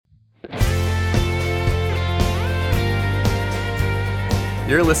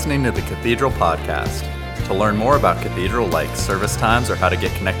You're listening to the Cathedral Podcast. To learn more about Cathedral, like service times or how to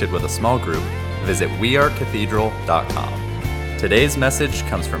get connected with a small group, visit wearecathedral.com. Today's message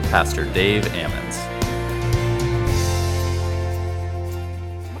comes from Pastor Dave Ammons.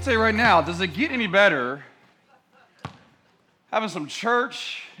 I'll tell you right now, does it get any better having some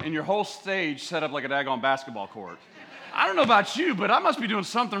church and your whole stage set up like a daggone basketball court? I don't know about you, but I must be doing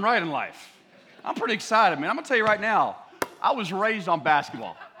something right in life. I'm pretty excited, man. I'm going to tell you right now, I was raised on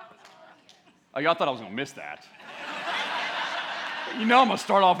basketball. Oh, y'all thought I was going to miss that. You know I'm going to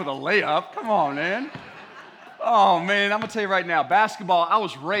start off with a layup. Come on, man. Oh, man, I'm going to tell you right now, basketball, I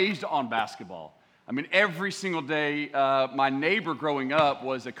was raised on basketball. I mean, every single day, my neighbor growing up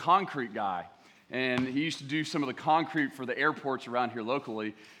was a concrete guy. And he used to do some of the concrete for the airports around here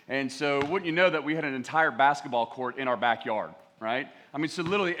locally. And so wouldn't you know that we had an entire basketball court in our backyard, right? I mean, so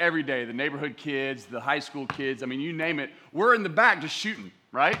literally every day, the neighborhood kids, the high school kids, I mean, you name it, we're in the back just shooting,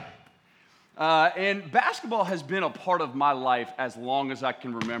 right? And basketball has been a part of my life as long as I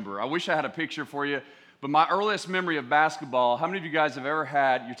can remember. I wish I had a picture for you, but my earliest memory of basketball, how many of you guys have ever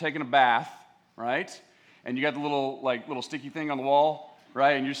had, you're taking a bath, right? And you got the little sticky thing on the wall,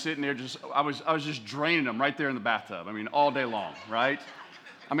 right? And you're sitting there I was just draining them right there in the bathtub. I mean, all day long, right?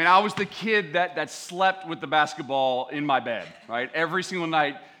 I mean, I was the kid that slept with the basketball in my bed, right? Every single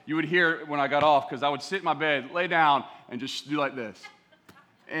night, you would hear it when I got off, because I would sit in my bed, lay down, and just do like this.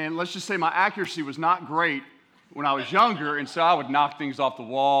 And let's just say my accuracy was not great when I was younger, and so I would knock things off the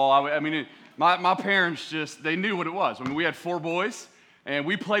wall. My parents they knew what it was. I mean, we had 4 boys, and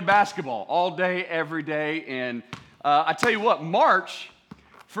we played basketball all day, every day. And I tell you what, March,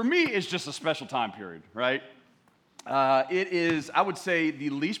 for me, is just a special time period, right? It is, I would say,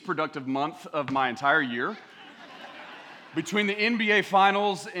 the least productive month of my entire year. Between the NBA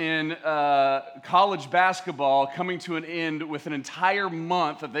Finals and college basketball coming to an end with an entire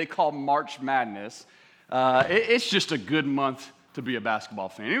month that they call March Madness, it's just a good month to be a basketball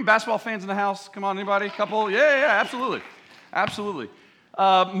fan. Any basketball fans in the house? Come on, anybody? Couple? Yeah, absolutely. Absolutely.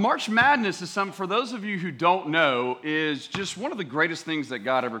 March Madness is something, for those of you who don't know, is just one of the greatest things that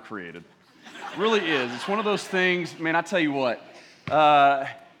God ever created. It really is. It's one of those things, man, I tell you what,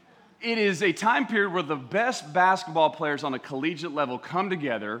 it is a time period where the best basketball players on a collegiate level come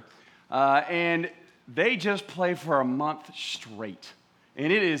together, and they just play for a month straight.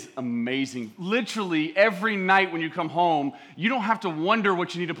 And it is amazing. Literally, every night when you come home, you don't have to wonder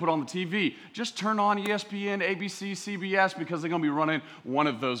what you need to put on the TV. Just turn on ESPN, ABC, CBS, because they're going to be running one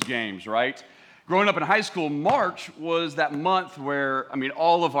of those games, right? Growing up in high school, March was that month where,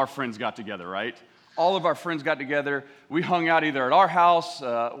 all of our friends got together, right? All of our friends got together. We hung out either at our house,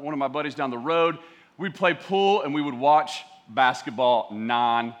 one of my buddies down the road. We'd play pool, and we would watch basketball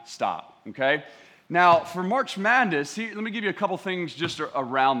nonstop, okay? Now, for March Madness, let me give you a couple things just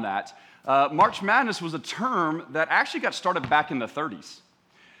around that. March Madness was a term that actually got started back in the 30s.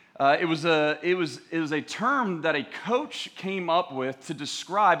 It was a term that a coach came up with to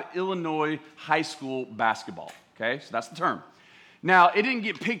describe Illinois high school basketball, okay? So that's the term. Now, it didn't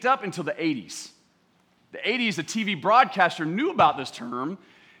get picked up until the 80s. The 80s, a TV broadcaster knew about this term,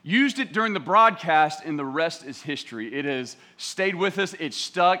 used it during the broadcast, and the rest is history. It has stayed with us, it's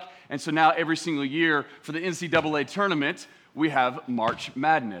stuck, and so now every single year for the NCAA tournament, we have March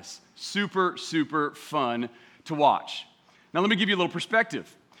Madness. Super, super fun to watch. Now let me give you a little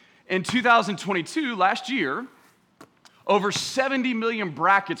perspective. In 2022, last year, over 70 million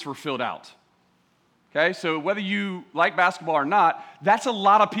brackets were filled out. Okay, so whether you like basketball or not, that's a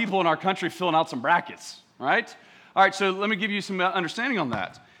lot of people in our country filling out some brackets, right? All right, so let me give you some understanding on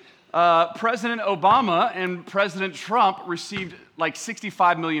that. President Obama and President Trump received like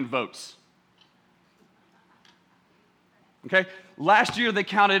 65 million votes. Okay, last year they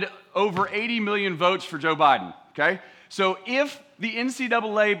counted over 80 million votes for Joe Biden, okay? So if the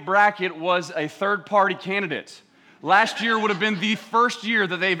NCAA bracket was a third-party candidate, last year would have been the first year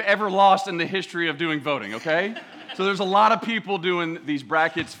that they've ever lost in the history of doing voting, okay? So there's a lot of people doing these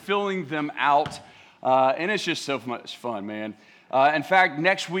brackets, filling them out, and it's just so much fun, man. In fact,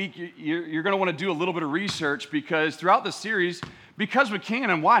 next week, you're going to want to do a little bit of research, because throughout the series, because we can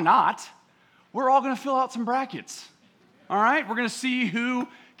and why not, we're all going to fill out some brackets, all right? We're going to see who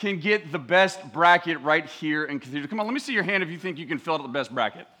can get the best bracket right here in Cathedral. Come on, let me see your hand if you think you can fill out the best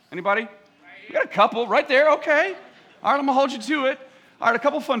bracket. Anybody? You got a couple right there, okay. All right, I'm going to hold you to it. All right, a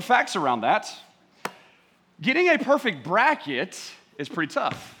couple fun facts around that. Getting a perfect bracket is pretty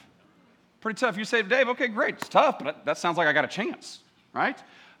tough. Pretty tough. You say, Dave, okay, great, it's tough, but that sounds like I got a chance, right?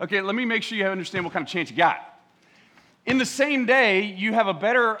 Okay, let me make sure you understand what kind of chance you got. In the same day, you have a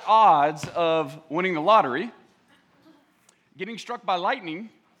better odds of winning the lottery, getting struck by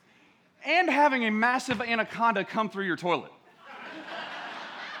lightning, and having a massive anaconda come through your toilet.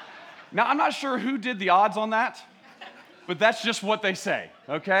 Now, I'm not sure who did the odds on that, but that's just what they say,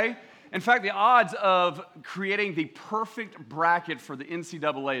 okay? In fact, the odds of creating the perfect bracket for the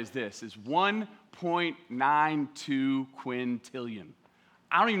NCAA is 1.92 quintillion.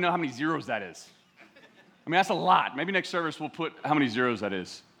 I don't even know how many zeros that is. I mean, that's a lot. Maybe next service we'll put how many zeros that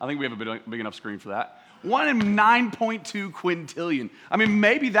is. I think we have a big enough screen for that. 1 in 9.2 quintillion. I mean,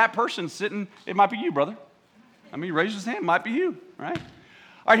 maybe that person sitting, it might be you, brother. I mean, he raised his hand, it might be you, right? All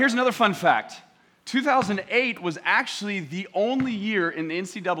right, here's another fun fact. 2008 was actually the only year in the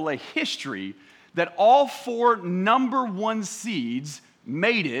NCAA history that all 4 number 1 seeds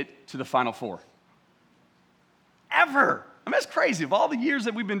made it to the Final Four. Ever. I mean, that's crazy. Of all the years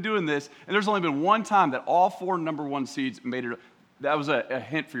that we've been doing this, and there's only been one time that all 4 number 1 seeds made it. That was a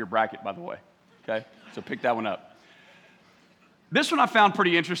hint for your bracket, by the way. Okay? So pick that one up. This one I found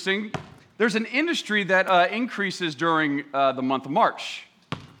pretty interesting. There's an industry that increases during the month of March.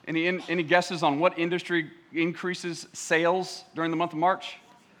 Any guesses on what industry increases sales during the month of March?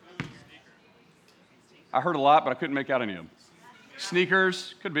 I heard a lot, but I couldn't make out any of them.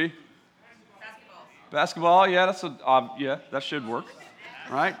 Sneakers, could be. Basketball, yeah, that should work,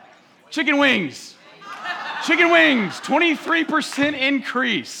 right? Chicken wings. Chicken wings, 23%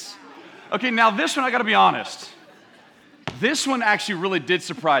 increase. Okay, now this one, I gotta be honest. This one actually really did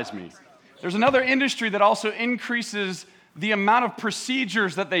surprise me. There's another industry that also increases the amount of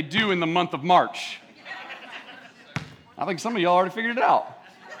procedures that they do in the month of March. I think some of y'all already figured it out.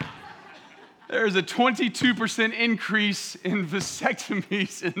 There's a 22% increase in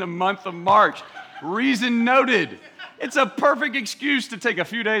vasectomies in the month of March. Reason noted. It's a perfect excuse to take a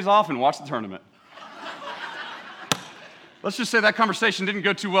few days off and watch the tournament. Let's just say that conversation didn't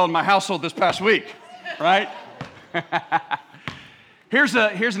go too well in my household this past week, right? Here's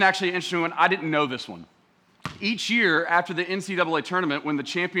an actually interesting one. I didn't know this one. Each year after the NCAA tournament, when the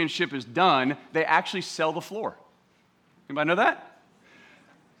championship is done, they actually sell the floor. Anybody know that?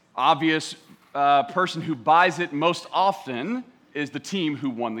 Obvious person who buys it most often is the team who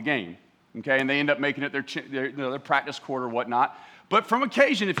won the game. Okay, and they end up making it their practice court or whatnot. But from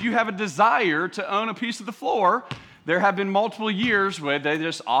occasion, if you have a desire to own a piece of the floor, there have been multiple years where they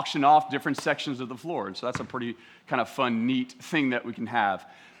just auction off different sections of the floor. And so that's a pretty kind of fun, neat thing that we can have.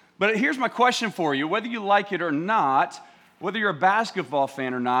 But here's my question for you. Whether you like it or not, whether you're a basketball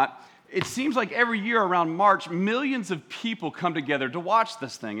fan or not, it seems like every year around March, millions of people come together to watch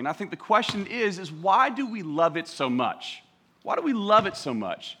this thing. And I think the question is why do we love it so much? Why do we love it so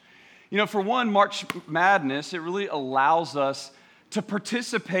much? You know, for one, March Madness, it really allows us to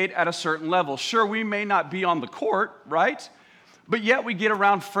participate at a certain level. Sure, we may not be on the court, right? But yet we get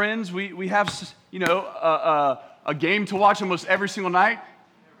around friends. We have, you know, a game to watch almost every single night.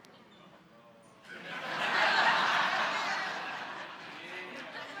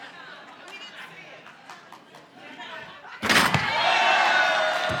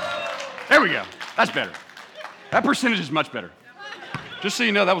 There we go. That's better. That percentage is much better. Just so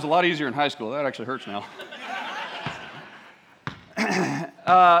you know, that was a lot easier in high school. That actually hurts now.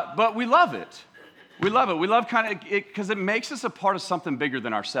 But we love it. We love it. We love kind of it because it makes us a part of something bigger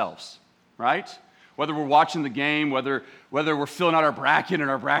than ourselves, right? Whether we're watching the game, whether we're filling out our bracket and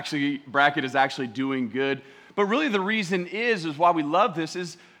our bracket is actually doing good. But really the reason is why we love this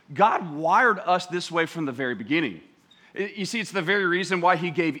is God wired us this way from the very beginning. You see, it's the very reason why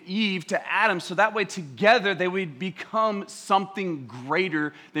he gave Eve to Adam, so that way together they would become something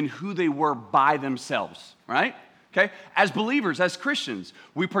greater than who they were by themselves, right? Okay? As believers, as Christians,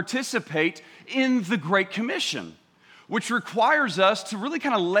 we participate in the Great Commission, which requires us to really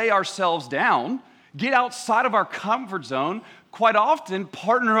kind of lay ourselves down, get outside of our comfort zone, quite often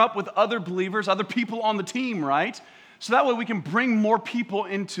partner up with other believers, other people on the team, right? So that way we can bring more people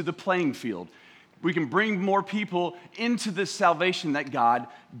into the playing field. We can bring more people into the salvation that God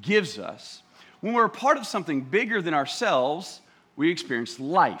gives us. When we're a part of something bigger than ourselves, we experience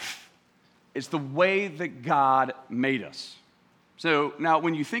life. It's the way that God made us. So now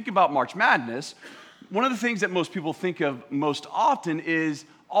when you think about March Madness, one of the things that most people think of most often is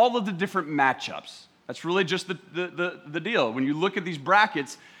all of the different matchups. That's really just the deal. When you look at these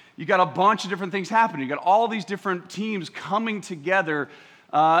brackets, you got a bunch of different things happening. You got all these different teams coming together.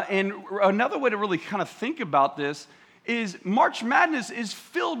 And another way to really kind of think about this is March Madness is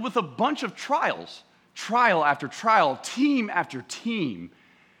filled with a bunch of trials. Trial after trial, team after team.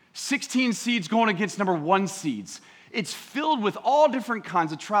 16 seeds going against number 1 seeds. It's filled with all different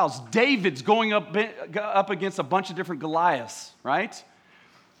kinds of trials. David's going up against a bunch of different Goliaths, right?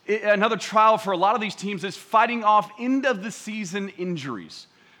 Another trial for a lot of these teams is fighting off end of the season injuries.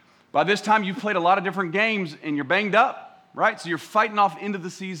 By this time, you've played a lot of different games and you're banged up, right? So you're fighting off end of the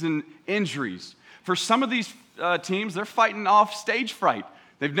season injuries. For some of these teams, they're fighting off stage fright.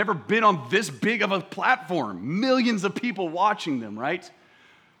 They've never been on this big of a platform, millions of people watching them, right?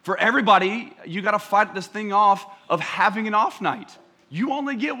 For everybody, you got to fight this thing off of having an off night. You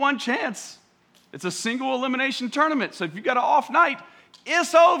only get one chance. It's a single elimination tournament. So if you got an off night,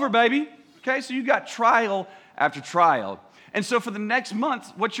 it's over, baby. Okay, so you got trial after trial. And so for the next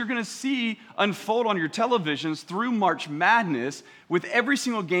month, what you're going to see unfold on your televisions through March Madness with every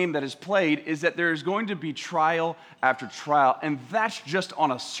single game that is played is that there is going to be trial after trial, and that's just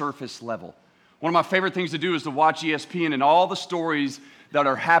on a surface level. One of my favorite things to do is to watch ESPN and all the stories that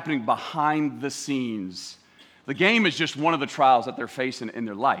are happening behind the scenes. The game is just one of the trials that they're facing in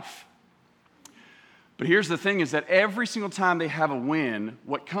their life. But here's the thing is that every single time they have a win,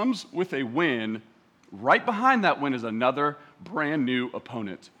 what comes with a win, right behind that win is another brand new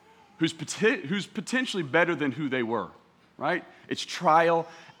opponent who's potentially better than who they were, right? It's trial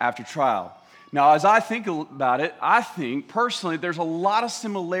after trial. Now, as I think about it, I think personally there's a lot of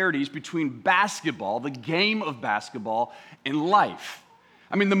similarities between basketball, the game of basketball, and life.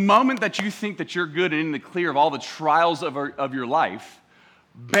 I mean, the moment that you think that you're good and in the clear of all the trials of your life,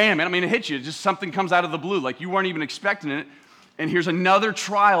 bam, I mean, it hits you. Just something comes out of the blue, like you weren't even expecting it. And here's another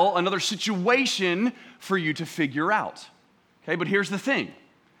trial, another situation for you to figure out. Okay, but here's the thing.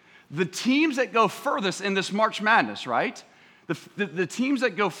 The teams that go furthest in this March Madness, right? The teams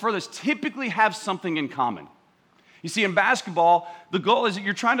that go furthest typically have something in common. You see, in basketball, the goal is that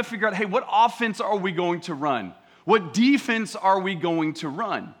you're trying to figure out, hey, what offense are we going to run? What defense are we going to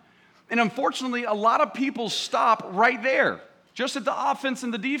run? And unfortunately, a lot of people stop right there, just at the offense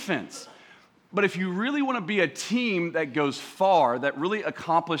and the defense. But if you really want to be a team that goes far, that really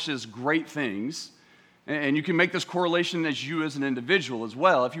accomplishes great things, and you can make this correlation as you as an individual as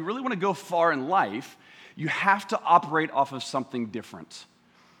well, if you really want to go far in life, you have to operate off of something different.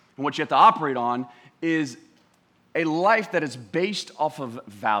 And what you have to operate on is a life that is based off of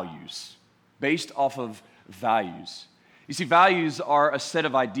values. Based off of values. You see, values are a set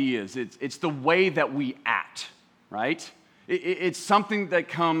of ideas. It's the way that we act, right? It's something that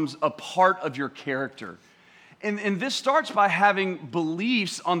comes a part of your character. And this starts by having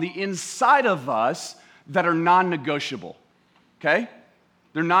beliefs on the inside of us that are non-negotiable, okay?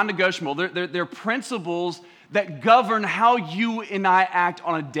 They're non-negotiable. They're principles that govern how you and I act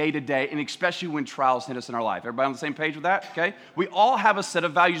on a day-to-day, and especially when trials hit us in our life. Everybody on the same page with that, okay? We all have a set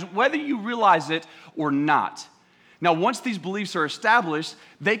of values, whether you realize it or not. Now, once these beliefs are established,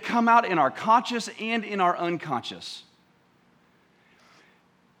 they come out in our conscious and in our unconscious.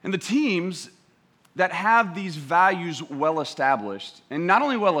 And the teams that have these values well established, and not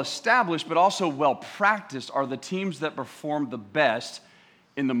only well established, but also well practiced, are the teams that perform the best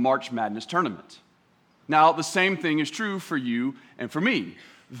in the March Madness tournament. Now, the same thing is true for you and for me.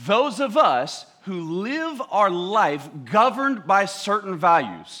 Those of us who live our life governed by certain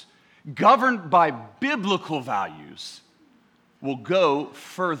values, governed by biblical values, will go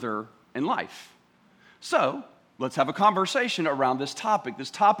further in life. So, let's have a conversation around this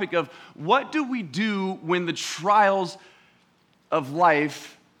topic of what do we do when the trials of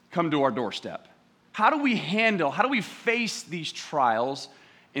life come to our doorstep? How do we face these trials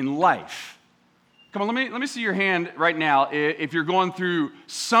in life? Come on, let me see your hand right now if you're going through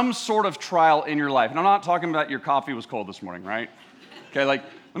some sort of trial in your life. And I'm not talking about your coffee was cold this morning, right? Okay, like,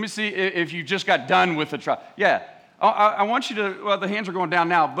 let me see if you just got done with the trial. Yeah. I want you to, well, the hands are going down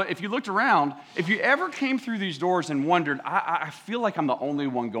now, but if you looked around, if you ever came through these doors and wondered, I feel like I'm the only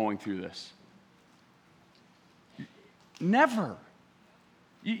one going through this. Never.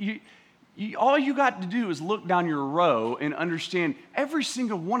 All you got to do is look down your row and understand every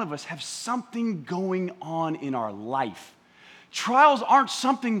single one of us have something going on in our life. Trials aren't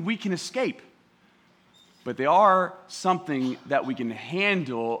something we can escape, but they are something that we can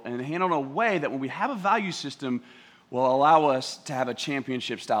handle and handle in a way that when we have a value system, will allow us to have a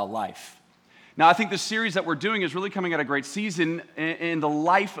championship-style life. Now, I think the series that we're doing is really coming at a great season in the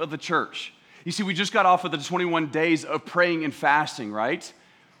life of the church. You see, we just got off of the 21 days of praying and fasting, right?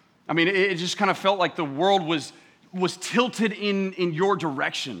 I mean, it just kind of felt like the world was tilted in your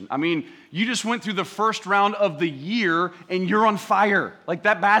direction. I mean, you just went through the first round of the year, and you're on fire. Like,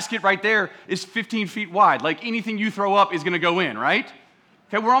 that basket right there is 15 feet wide. Like, anything you throw up is going to go in, right?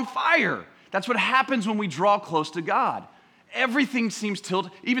 Okay, we're on fire. That's what happens when we draw close to God. Everything seems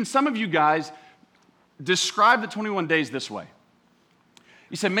tilted. Even some of you guys describe the 21 days this way.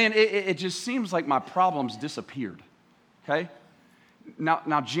 You said, man, it just seems like my problems disappeared, okay?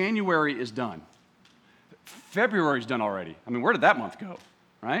 Now January is done. February's done already. I mean, where did that month go,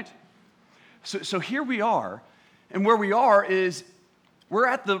 right? So here we are, and where we are is we're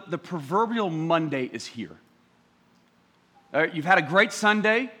at the proverbial Monday is here. You've had a great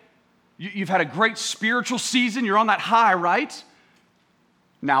Sunday. You've had a great spiritual season. You're on that high, right?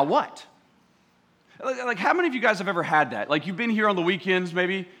 Now what? Like, how many of you guys have ever had that? Like, you've been here on the weekends,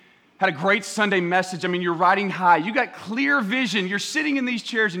 maybe, had a great Sunday message. I mean, you're riding high. You got clear vision. You're sitting in these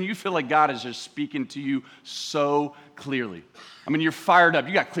chairs, and you feel like God is just speaking to you so clearly. I mean, you're fired up.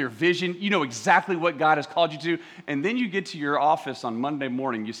 You got clear vision. You know exactly what God has called you to. And then you get to your office on Monday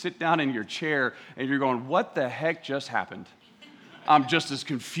morning. You sit down in your chair, and you're going, what the heck just happened? I'm just as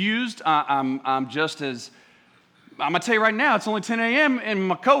confused. I'm just as, I'm going to tell you right now, it's only 10 a.m., and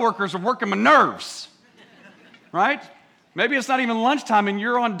my coworkers are working my nerves, right? Maybe it's not even lunchtime, and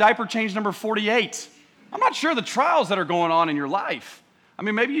you're on diaper change number 48. I'm not sure the trials that are going on in your life. I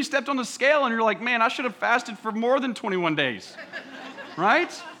mean, maybe you stepped on the scale, and you're like, man, I should have fasted for more than 21 days,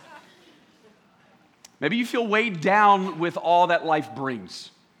 right? Maybe you feel weighed down with all that life brings.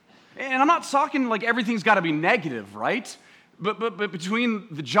 And I'm not talking like everything's got to be negative, right? But between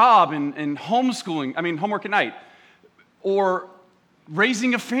the job and homeschooling, I mean, homework at night, or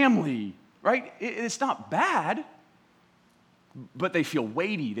raising a family, right? It's not bad, but they feel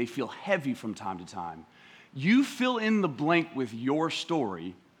weighty. They feel heavy from time to time. You fill in the blank with your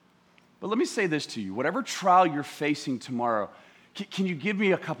story, but let me say this to you. Whatever trial you're facing tomorrow, can you give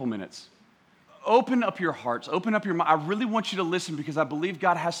me a couple minutes? Open up your hearts. Open up your mind. I really want you to listen because I believe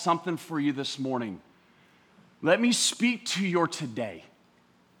God has something for you this morning. Let me speak to your today.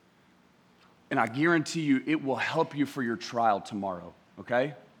 And I guarantee you it will help you for your trial tomorrow,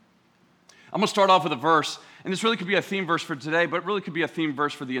 okay? I'm going to start off with a verse, and this really could be a theme verse for today, but it really could be a theme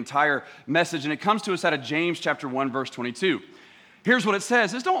verse for the entire message, and it comes to us out of James chapter 1, verse 22. Here's what it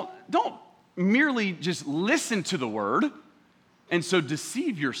says, is don't merely just listen to the word and so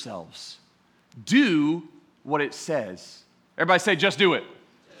deceive yourselves. Do what it says. Everybody say, just do it.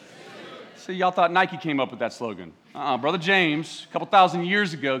 See, y'all thought Nike came up with that slogan. Brother James, a couple thousand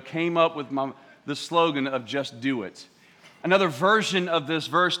years ago, came up with the slogan of just do it. Another version of this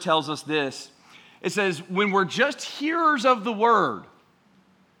verse tells us this. It says, when we're just hearers of the word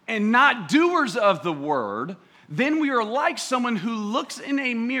and not doers of the word, then we are like someone who looks in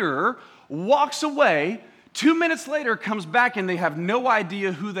a mirror, walks away, 2 minutes later comes back and they have no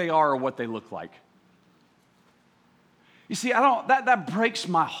idea who they are or what they look like. You see, that breaks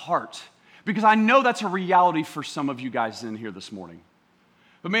my heart. Because I know that's a reality for some of you guys in here this morning.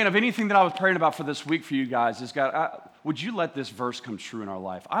 But man, of anything that I was praying about for this week for you guys is, God, would you let this verse come true in our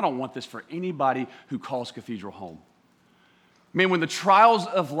life? I don't want this for anybody who calls Cathedral home. Man, when the trials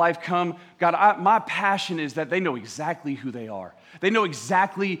of life come, God, my passion is that they know exactly who they are. They know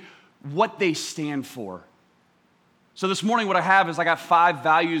exactly what they stand for. So this morning what I have is I got 5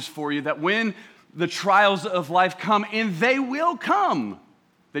 values for you that when the trials of life come, and they will come,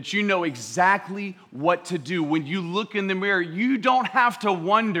 that you know exactly what to do. When you look in the mirror, you don't have to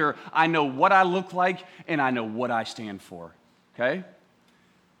wonder, I know what I look like and I know what I stand for, okay?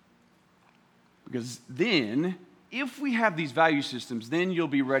 Because then, if we have these value systems, then you'll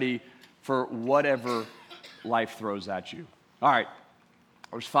be ready for whatever life throws at you. All right,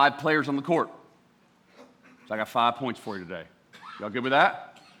 there's 5 players on the court. So I got 5 points for you today. Y'all good with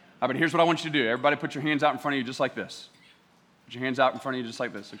that? All right, but here's what I want you to do. Everybody put your hands out in front of you just like this. Put your hands out in front of you just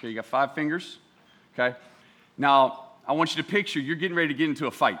like this. Okay, you got 5 fingers. Okay. Now, I want you to picture you're getting ready to get into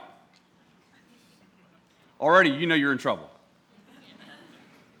a fight. Already, you know you're in trouble.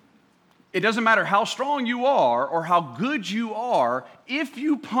 It doesn't matter how strong you are or how good you are, if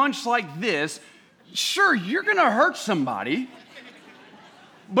you punch like this, sure, you're going to hurt somebody,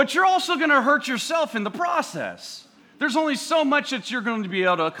 but you're also going to hurt yourself in the process. There's only so much that you're going to be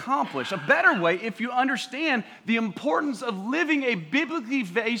able to accomplish. A better way, if you understand the importance of living a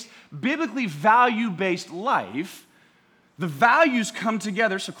biblically value-based life, the values come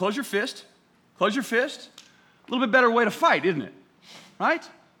together. So close your fist. Close your fist. A little bit better way to fight, isn't it? Right?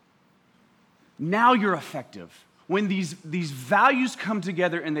 Now you're effective. When these values come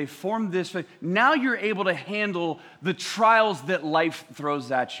together and they form this, now you're able to handle the trials that life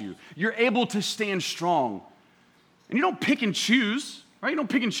throws at you. You're able to stand strong. And you don't pick and choose, right? You don't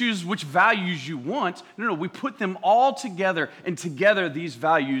pick and choose which values you want. No, we put them all together, and together these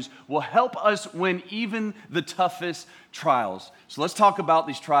values will help us win even the toughest trials. So let's talk about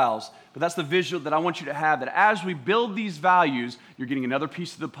these trials, but that's the visual that I want you to have, that as we build these values, you're getting another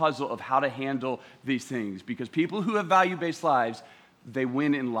piece of the puzzle of how to handle these things. Because people who have value-based lives, they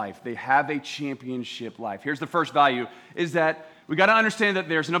win in life. They have a championship life. Here's the first value, is that we got to understand that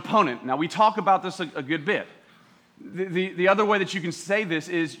there's an opponent. Now, we talk about this a good bit. The other way that you can say this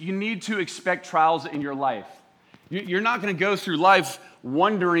is you need to expect trials in your life. You're not going to go through life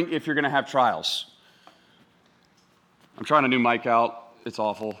wondering if you're going to have trials. I'm trying a new mic out. It's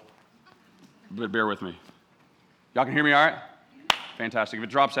awful, but bear with me. Y'all can hear me all right? Fantastic. If it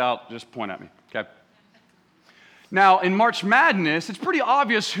drops out, just point at me, okay? Now, in March Madness, it's pretty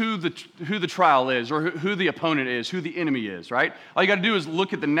obvious who the trial is, or who the opponent is, who the enemy is, right? All you got to do is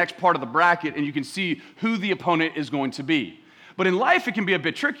look at the next part of the bracket, and you can see who the opponent is going to be. But in life, it can be a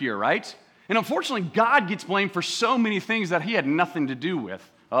bit trickier, right? And unfortunately, God gets blamed for so many things that he had nothing to do with.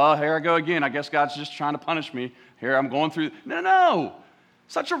 Oh, here I go again. I guess God's just trying to punish me. Here I'm going through. No.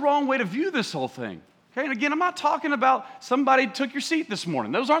 Such a wrong way to view this whole thing. Okay, and again, I'm not talking about somebody took your seat this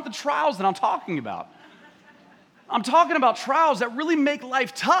morning. Those aren't the trials that I'm talking about. I'm talking about trials that really make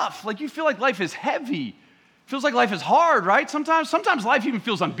life tough. Like you feel like life is heavy. Feels like life is hard, right? Sometimes life even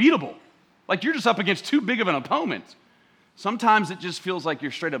feels unbeatable. Like you're just up against too big of an opponent. Sometimes it just feels like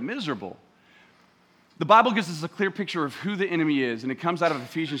you're straight up miserable. The Bible gives us a clear picture of who the enemy is, and it comes out of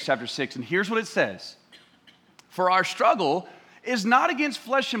Ephesians chapter 6. And here's what it says. For our struggle is not against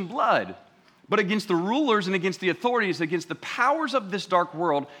flesh and blood, but against the rulers and against the authorities, against the powers of this dark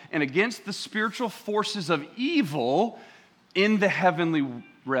world, and against the spiritual forces of evil in the heavenly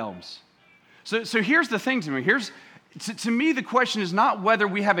realms. So here's the thing to me. To me, the question is not whether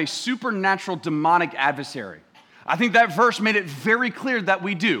we have a supernatural demonic adversary. I think that verse made it very clear that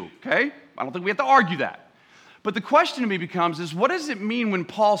we do, okay? I don't think we have to argue that. But the question to me becomes is what does it mean when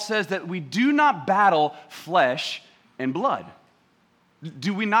Paul says that we do not battle flesh and blood?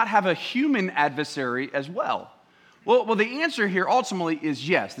 Do we not have a human adversary as well? Well, the answer here ultimately is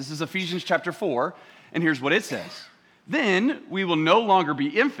yes. This is Ephesians chapter 4, and here's what it says. Then we will no longer be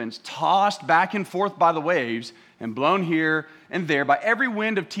infants, tossed back and forth by the waves and blown here and there by every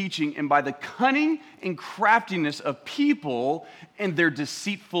wind of teaching and by the cunning and craftiness of people and their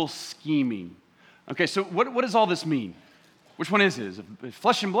deceitful scheming. Okay, so what does all this mean? Which one is it? Is it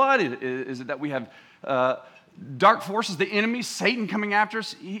flesh and blood? Is it that we have dark forces, the enemy, Satan coming after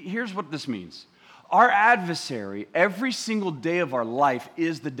us? Here's what this means. Our adversary every single day of our life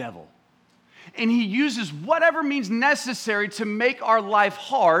is the devil. And he uses whatever means necessary to make our life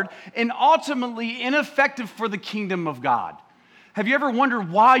hard and ultimately ineffective for the kingdom of God. Have you ever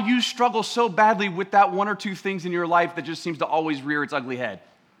wondered why you struggle so badly with that one or two things in your life that just seems to always rear its ugly head?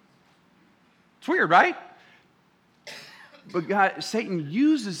 It's weird, right? But God, Satan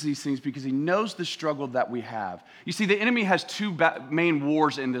uses these things because he knows the struggle that we have. You see, the enemy has two main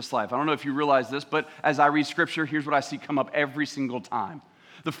wars in this life. I don't know if you realize this, but as I read Scripture, here's what I see come up every single time.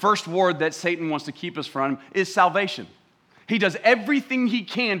 The first war that Satan wants to keep us from is salvation. He does everything he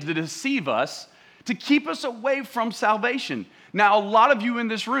can to deceive us, to keep us away from salvation. Now, a lot of you in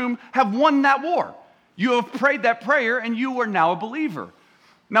this room have won that war. You have prayed that prayer, and you are now a believer.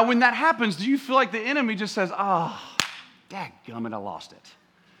 Now, when that happens, do you feel like the enemy just says, dadgummit, I lost it.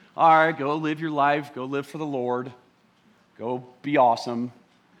 All right, go live your life. Go live for the Lord. Go be awesome.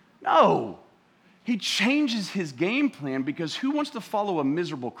 No. He changes his game plan because who wants to follow a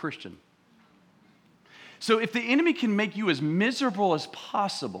miserable Christian? So if the enemy can make you as miserable as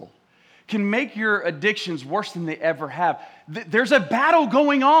possible, can make your addictions worse than they ever have, there's a battle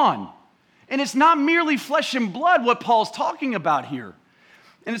going on. And it's not merely flesh and blood what Paul's talking about here.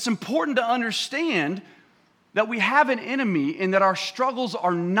 And it's important to understand that we have an enemy and that our struggles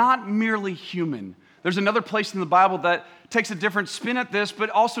are not merely human. There's another place in the Bible that takes a different spin at this, but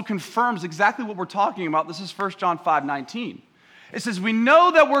also confirms exactly what we're talking about. This is 1 John 5:19. It says, we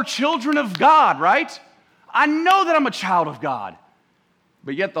know that we're children of God, right? I know that I'm a child of God.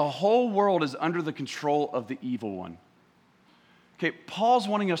 But yet the whole world is under the control of the evil one. Okay, Paul's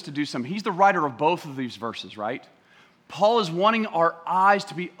wanting us to do something. He's the writer of both of these verses, right? Paul is wanting our eyes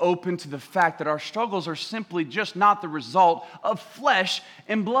to be open to the fact that our struggles are simply just not the result of flesh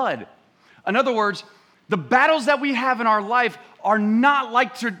and blood. In other words, the battles that we have in our life are not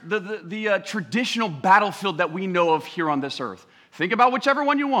like the traditional battlefield that we know of here on this earth. Think about whichever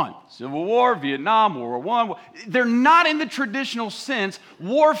one you want. Civil War, Vietnam, World War I. They're not in the traditional sense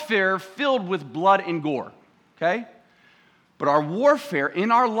warfare filled with blood and gore, okay? But our warfare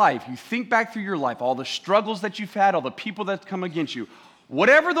in our life, you think back through your life, all the struggles that you've had, all the people that come against you,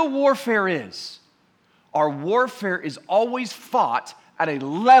 whatever the warfare is, our warfare is always fought at a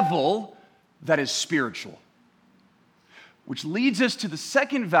level that is spiritual. Which leads us to the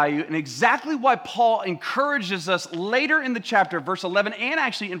second value and exactly why Paul encourages us later in the chapter, verse 11, and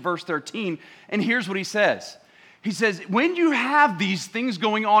actually in verse 13. And here's what he says. He says, when you have these things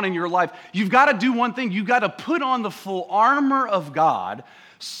going on in your life, you've got to do one thing. You've got to put on the full armor of God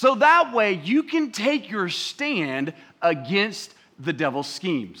so that way you can take your stand against the devil's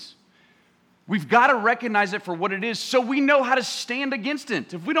schemes. We've got to recognize it for what it is so we know how to stand against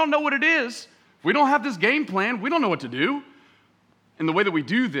it. If we don't know what it is, if we don't have this game plan, we don't know what to do. And the way that we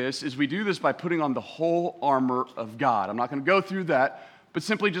do this is we do this by putting on the whole armor of God. I'm not going to go through that, but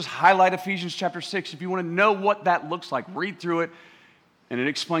simply just highlight Ephesians chapter 6. If you want to know what that looks like, read through it, and it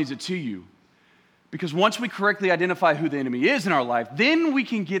explains it to you. Because once we correctly identify who the enemy is in our life, then we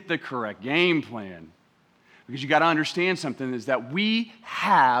can get the correct game plan. Because you got to understand something is that we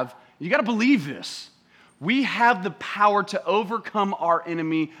have, you got to believe this, we have the power to overcome our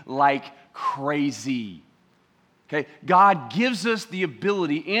enemy like crazy. Okay? God gives us the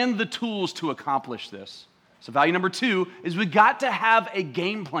ability and the tools to accomplish this. So value number 2 is we got to have a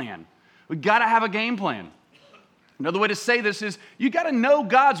game plan. We got to have a game plan. Another way to say this is you got to know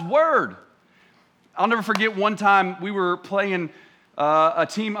God's word. I'll never forget one time we were playing a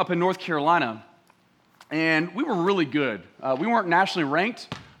team up in North Carolina, and we were really good. We weren't nationally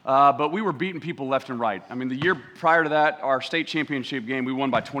ranked, but we were beating people left and right. I mean, the year prior to that, our state championship game, we won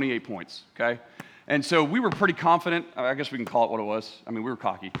by 28 points, okay? And so we were pretty confident. I guess we can call it what it was. I mean, we were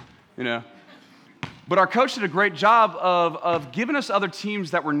cocky, you know. But our coach did a great job of giving us other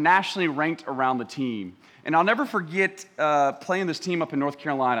teams that were nationally ranked around the team. And I'll never forget playing this team up in North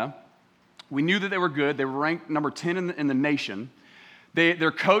Carolina. We knew that they were good. They were ranked number 10 in the nation.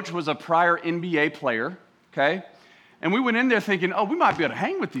 Their coach was a prior NBA player, okay? And we went in there thinking, oh, we might be able to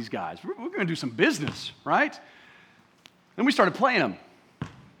hang with these guys. We're going to do some business, right? Then we started playing them,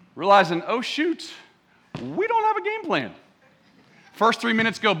 realizing, oh, shoot, we don't have a game plan. First 3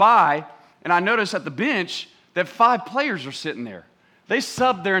 minutes go by, and I notice at the bench that 5 players are sitting there. They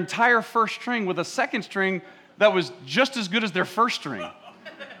subbed their entire first string with a second string that was just as good as their first string.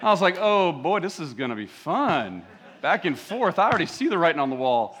 I was like, oh, boy, this is going to be fun. Back and forth. I already see the writing on the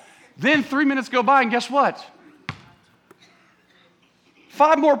wall. Then 3 minutes go by, and guess what?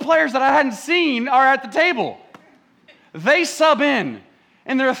 5 more players that I hadn't seen are at the table. They sub in,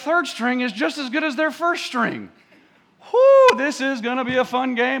 and their third string is just as good as their first string. Whew, this is going to be a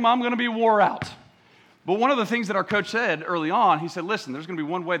fun game. I'm going to be wore out. But one of the things that our coach said early on, he said, listen, there's going to be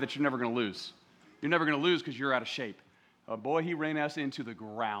one way that you're never going to lose. You're never going to lose because you're out of shape. Boy, he ran us into the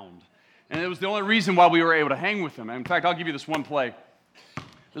ground. And it was the only reason why we were able to hang with him. And in fact, I'll give you this one play.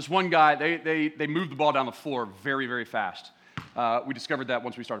 This one guy, they moved the ball down the floor very, very fast. We discovered that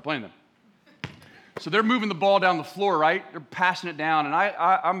once we started playing them. So they're moving the ball down the floor, right? They're passing it down, and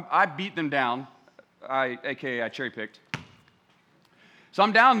I beat them down, AKA I cherry-picked. So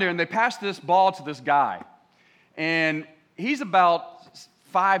I'm down there, and they pass this ball to this guy. And he's about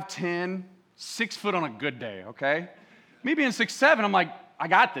 5'10", 6 foot on a good day, okay? Me being 6'7", I'm like, I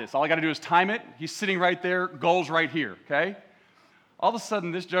got this. All I got to do is time it. He's sitting right there. Goal's right here, okay? All of a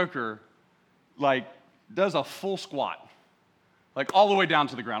sudden, this joker, does a full squat, all the way down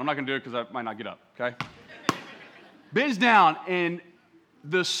to the ground. I'm not going to do it because I might not get up, okay? Bends down, and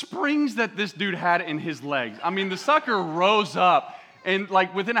the springs that this dude had in his legs, I mean, the sucker rose up, and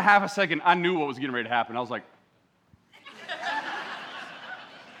within a half a second, I knew what was getting ready to happen. I was like,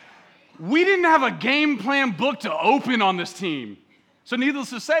 we didn't have a game plan book to open on this team. So needless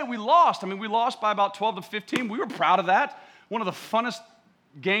to say, we lost. I mean, we lost by about 12 to 15. We were proud of that. One of the funnest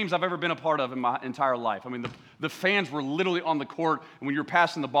games I've ever been a part of in my entire life. I mean, the fans were literally on the court, and when you were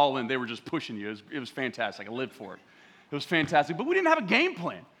passing the ball in, they were just pushing you. It was fantastic. I lived for it. It was fantastic. But we didn't have a game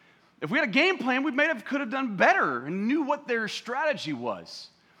plan. If we had a game plan, we could have done better and knew what their strategy was.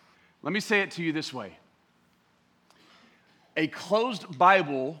 Let me say it to you this way. A closed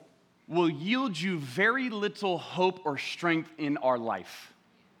Bible will yield you very little hope or strength in our life.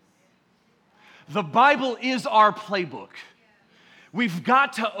 The Bible is our playbook. We've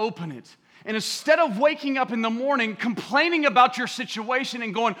got to open it. And instead of waking up in the morning complaining about your situation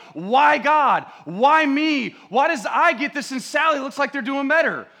and going, why God? Why me? Why does I get this and Sally looks like they're doing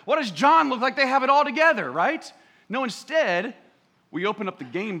better? Why does John look like they have it all together, right? No, instead, we open up the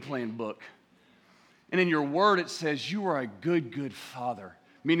game plan book. And in your word, it says, you are a good, good father.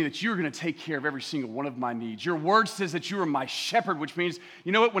 Meaning that you're going to take care of every single one of my needs. Your word says that you are my shepherd, which means,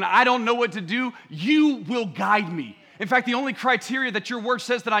 you know what, when I don't know what to do, you will guide me. In fact, the only criteria that your word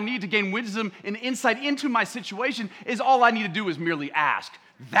says that I need to gain wisdom and insight into my situation is all I need to do is merely ask.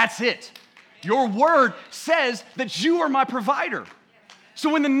 That's it. Your word says that you are my provider.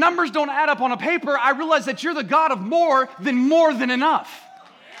 So when the numbers don't add up on a paper, I realize that you're the God of more than enough.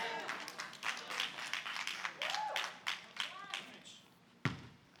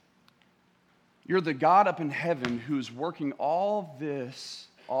 You're the God up in heaven who's working all these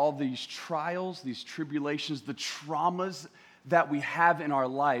trials, these tribulations, the traumas that we have in our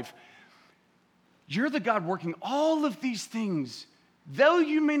life. You're the God working all of these things, though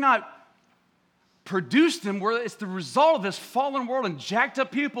you may not produce them, where it's the result of this fallen world and jacked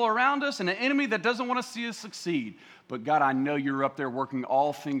up people around us and an enemy that doesn't want to see us succeed. But God, I know you're up there working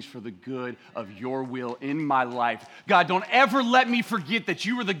all things for the good of your will in my life. God, don't ever let me forget that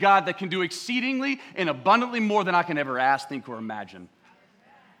you are the God that can do exceedingly and abundantly more than I can ever ask, think, or imagine.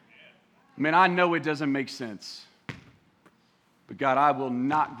 Man, I know it doesn't make sense. But God, I will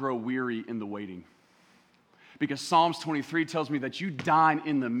not grow weary in the waiting. Because Psalms 23 tells me that you dine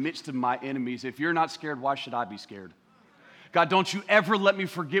in the midst of my enemies. If you're not scared, why should I be scared? God, don't you ever let me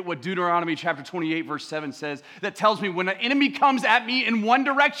forget what Deuteronomy chapter 28, verse 7 says, that tells me when an enemy comes at me in one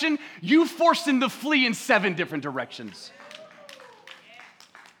direction, you force him to flee in 7 different directions.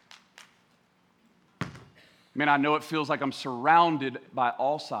 Man, I know it feels like I'm surrounded by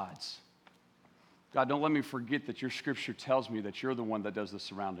all sides. God, don't let me forget that your scripture tells me that you're the one that does the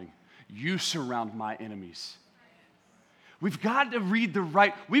surrounding. You surround my enemies. We've got to read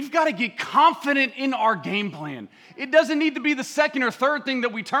we've got to get confident in our game plan. It doesn't need to be the second or third thing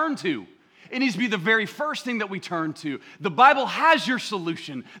that we turn to. It needs to be the very first thing that we turn to. The Bible has your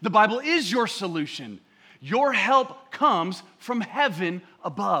solution. The Bible is your solution. Your help comes from heaven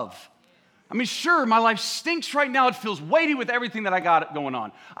above. I mean, sure, my life stinks right now. It feels weighty with everything that I got going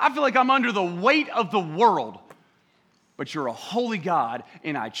on. I feel like I'm under the weight of the world. But you're a holy God,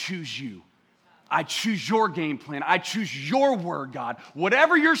 and I choose you. I choose your game plan. I choose your word, God.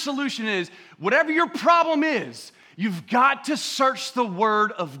 Whatever your solution is, whatever your problem is, you've got to search the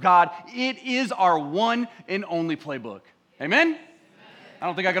word of God. It is our one and only playbook. Amen? I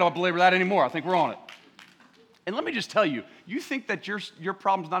don't think I got to belabor that anymore. I think we're on it. And let me just tell you, you think that your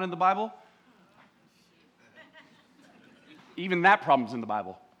problem's not in the Bible? Even that problem's in the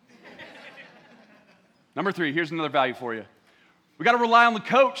Bible. Number 3, here's another value for you. We got to rely on the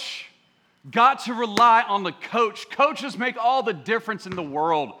coach. Got to rely on the coach. Coaches make all the difference in the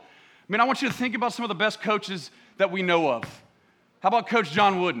world. I mean, I want you to think about some of the best coaches that we know of. How about Coach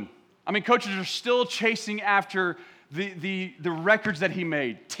John Wooden? I mean, coaches are still chasing after the records that he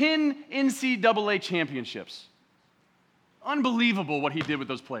made. 10 NCAA championships. Unbelievable what he did with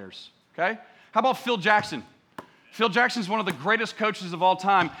those players, okay? How about Phil Jackson? Phil Jackson's one of the greatest coaches of all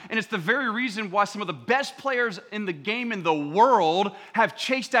time, and it's the very reason why some of the best players in the game in the world have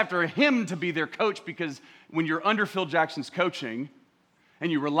chased after him to be their coach, because when you're under Phil Jackson's coaching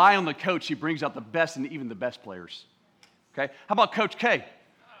and you rely on the coach, he brings out the best and even the best players. Okay? How about Coach K?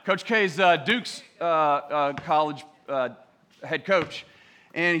 Coach K is Duke's college head coach,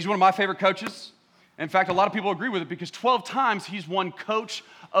 and he's one of my favorite coaches. In fact, a lot of people agree with it because 12 times he's won Coach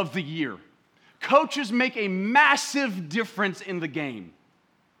of the Year. Coaches make a massive difference in the game.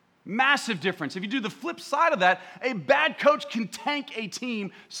 Massive difference. If you do the flip side of that, a bad coach can tank a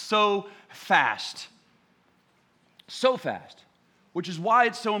team so fast. So fast. Which is why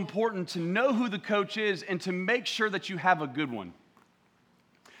it's so important to know who the coach is and to make sure that you have a good one.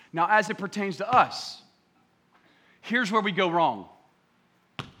 Now, as it pertains to us, here's where we go wrong.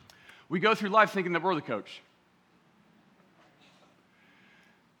 We go through life thinking that we're the coach.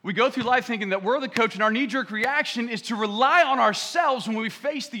 We go through life thinking that we're the coach, and our knee-jerk reaction is to rely on ourselves when we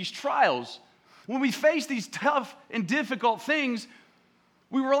face these trials. When we face these tough and difficult things,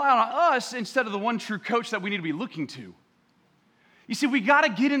 we rely on us instead of the one true coach that we need to be looking to. You see, we got to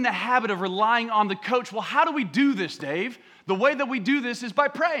get in the habit of relying on the coach. Well, how do we do this, Dave? The way that we do this is by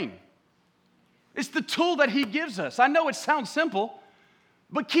praying. It's the tool that he gives us. I know it sounds simple,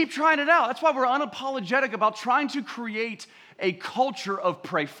 but keep trying it out. That's why we're unapologetic about trying to create a culture of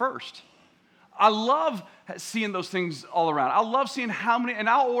pray first. I love seeing those things all around. I love seeing how many, and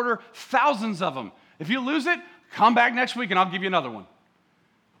I'll order thousands of them. If you lose it, come back next week and I'll give you another one.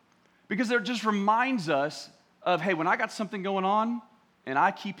 Because it just reminds us of, hey, when I got something going on and I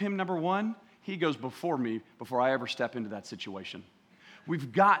keep him number one, he goes before me before I ever step into that situation.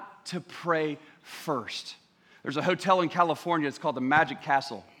 We've got to pray first. There's a hotel in California, it's called the Magic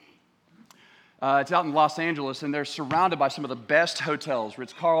Castle. It's out in Los Angeles, and they're surrounded by some of the best hotels,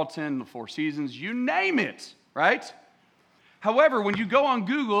 Ritz-Carlton, the Four Seasons, you name it, right? However, when you go on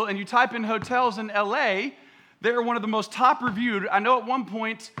Google and you type in hotels in LA, they're one of the most top reviewed. I know at one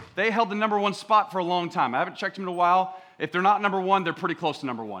point they held the number one spot for a long time. I haven't checked them in a while. If they're not number one, they're pretty close to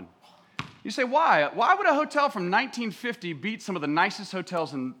number one. You say, why? Why would a hotel from 1950 beat some of the nicest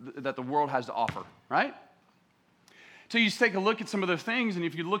hotels that the world has to offer, right? So you take a look at some of their things, and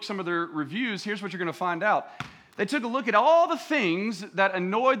if you look at some of their reviews, here's what you're going to find out. They took a look at all the things that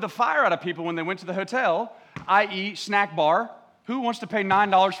annoyed the fire out of people when they went to the hotel, i.e. snack bar. Who wants to pay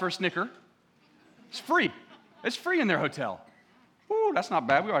 $9 for a Snicker? It's free. It's free in their hotel. Ooh, that's not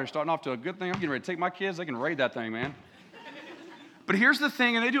bad. We're already starting off to a good thing. I'm getting ready to take my kids. They can raid that thing, man. But here's the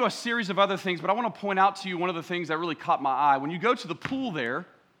thing, and they do a series of other things, but I want to point out to you one of the things that really caught my eye. When you go to the pool there,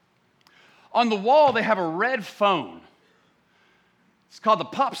 on the wall they have a red phone. It's called the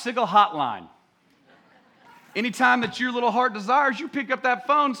Popsicle Hotline. Anytime that your little heart desires, you pick up that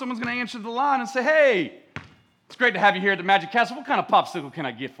phone, someone's going to answer the line and say, hey, it's great to have you here at the Magic Castle. What kind of popsicle can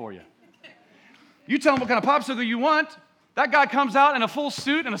I get for you? You tell them what kind of popsicle you want. That guy comes out in a full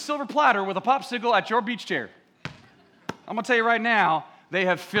suit and a silver platter with a popsicle at your beach chair. I'm going to tell you right now, they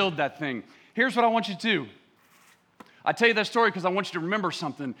have filled that thing. Here's what I want you to do. I tell you that story because I want you to remember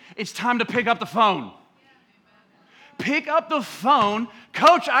something. It's time to pick up the phone. Pick up the phone.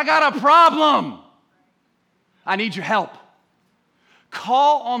 Coach, I got a problem. I need your help.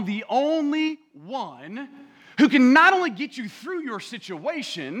 Call on the only one who can not only get you through your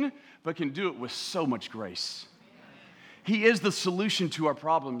situation, but can do it with so much grace. He is the solution to our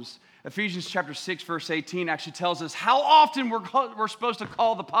problems. Ephesians chapter 6, verse 18 actually tells us how often we're supposed to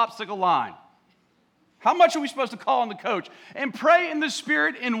call the popsicle line. How much are we supposed to call on the coach? And pray in the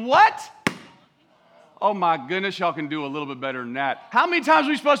Spirit in what? Oh my goodness, y'all can do a little bit better than that. How many times are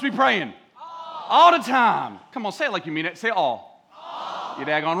we supposed to be praying? All the time. Come on, say it like you mean it. Say all. You're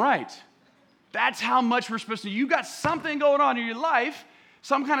daggone right. That's how much we're supposed to. You got something going on in your life,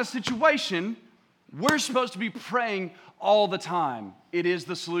 some kind of situation. We're supposed to be praying all the time. It is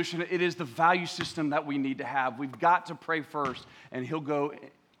the solution. It is the value system that we need to have. We've got to pray first, and He'll go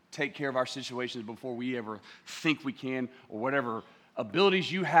take care of our situations before we ever think we can, or whatever abilities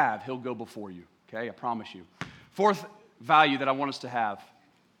you have, He'll go before you. Okay, I promise you. Fourth value that I want us to have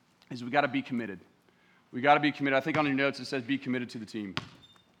is we got to be committed. We got to be committed. I think on your notes it says be committed to the team.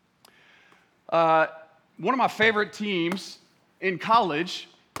 One of my favorite teams in college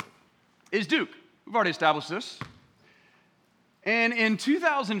is Duke. We've already established this. And in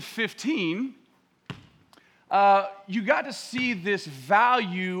 2015, you got to see this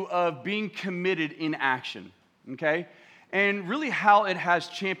value of being committed in action, okay? And really how it has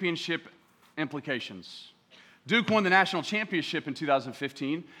championship implications. Duke won the national championship in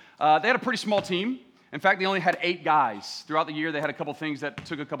 2015. They had a pretty small team. In fact, they only had 8 guys. Throughout the year, they had a couple things that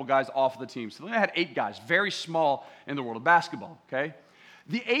took a couple guys off of the team. So they only had 8 guys, very small in the world of basketball, okay?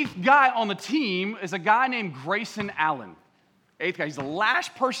 The 8th guy on the team is a guy named Grayson Allen. 8th guy. He's the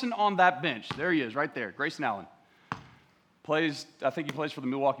last person on that bench. There he is, right there, Grayson Allen. I think he plays for the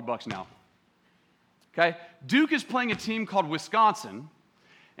Milwaukee Bucks now. Okay? Duke is playing a team called Wisconsin,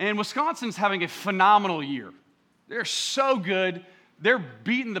 and Wisconsin's having a phenomenal year. They're so good. They're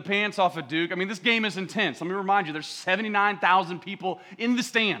beating the pants off of Duke. I mean, this game is intense. Let me remind you, there's 79,000 people in the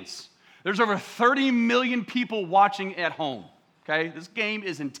stands. There's over 30 million people watching at home. Okay? This game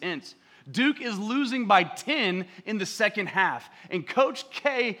is intense. Duke is losing by 10 in the second half. And Coach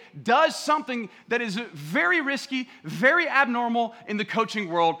K does something that is very risky, very abnormal in the coaching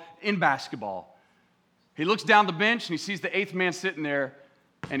world in basketball. He looks down the bench and he sees the 8th man sitting there,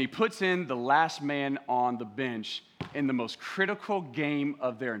 and he puts in the last man on the bench in the most critical game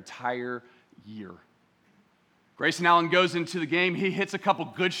of their entire year. Grayson Allen goes into the game. He hits a couple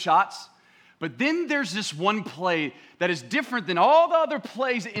good shots. But then there's this one play that is different than all the other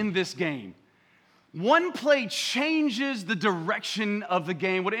plays in this game. One play changes the direction of the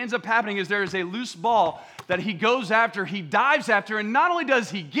game. What ends up happening is there is a loose ball that he goes after, he dives after, and not only does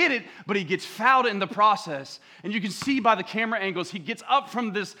he get it, but he gets fouled in the process. And you can see by the camera angles, he gets up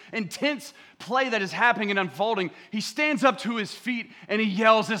from this intense play that is happening and unfolding. He stands up to his feet and he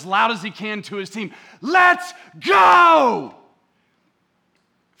yells as loud as he can to his team, "Let's go!"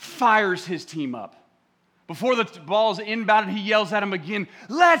 Fires his team up. Before the ball's inbounded, he yells at him again,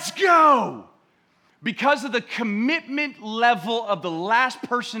 "Let's go!" Because of the commitment level of the last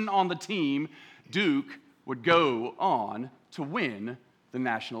person on the team, Duke would go on to win the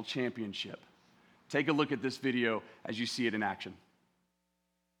national championship. Take a look at this video as you see it in action.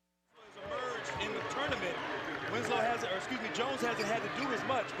 Emerged in the tournament. Jones hasn't had to do as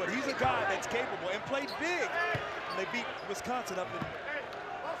much, but he's a guy that's capable and played big. And they beat Wisconsin up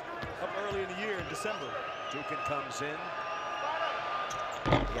early in the year in December. Dukin comes in.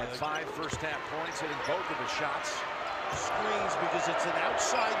 He had 5 first-half points, hitting both of his shots. Screens because it's an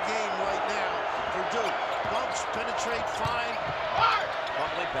outside game right now for Duke. Bumps, penetrate, fine.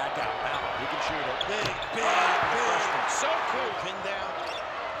 Buckley back out now. He can shoot it. Big. So cool. Pin down.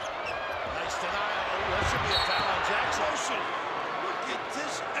 Nice denial. Oh, that should be a foul on Jackson. Look at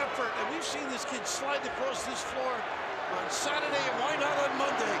this effort. And we We've seen this kid slide across this floor on Saturday, and why not on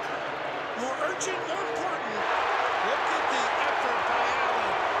Monday? More urgent, more important. Look at the effort by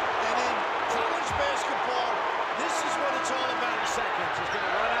Allen. And in college basketball, this is what it's all about. Seconds. He's going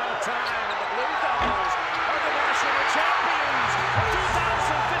to run out of time, and the Blue Devils are the national champions of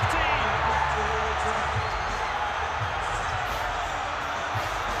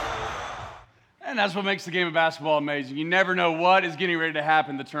 2015. And that's what makes the game of basketball amazing. You never know what is getting ready to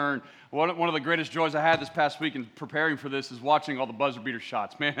happen to turn. One of the greatest joys I had this past week in preparing for this is watching all the buzzer beater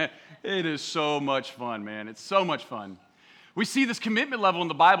shots. Man, it is so much fun, man. It's so much fun. We see this commitment level in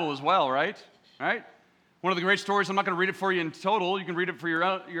the Bible as well, right? Right? One of the great stories, I'm not going to read it for you in total. You can read it for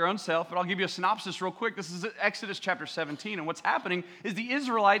your own self, but I'll give you a synopsis real quick. This is Exodus chapter 17, and what's happening is the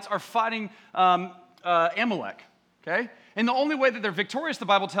Israelites are fighting Amalek, okay? And the only way that they're victorious, the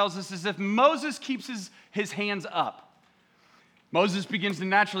Bible tells us, is if Moses keeps his hands up. Moses begins to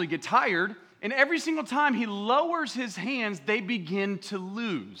naturally get tired, and every single time he lowers his hands, they begin to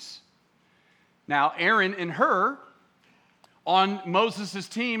lose. Now, Aaron and Hur, on Moses'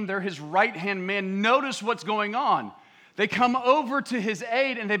 team, they're his right-hand man. Notice what's going on. They come over to his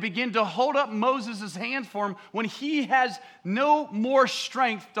aid, and they begin to hold up Moses' hands for him when he has no more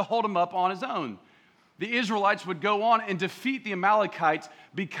strength to hold him up on his own. The Israelites would go on and defeat the Amalekites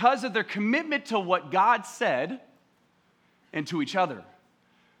because of their commitment to what God said and to each other.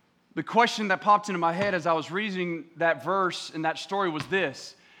 The question that popped into my head as I was reading that verse and that story was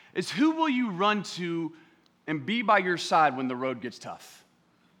this, is who will you run to and be by your side when the road gets tough?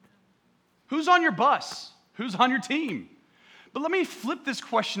 Who's on your bus? Who's on your team? But let me flip this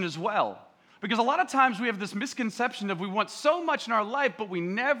question as well, because a lot of times we have this misconception of we want so much in our life, but we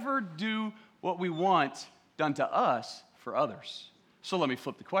never do what we want done to us for others. So let me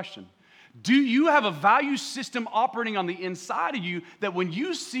flip the question. Do you have a value system operating on the inside of you that when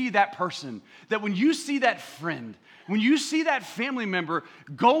you see that person, that when you see that friend, when you see that family member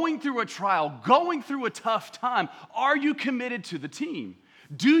going through a trial, going through a tough time, are you committed to the team?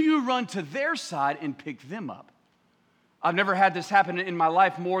 Do you run to their side and pick them up? I've never had this happen in my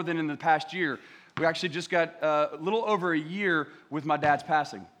life more than in the past year. We actually just got a little over a year with my dad's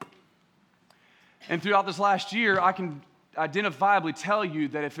passing. And throughout this last year, I can identifiably tell you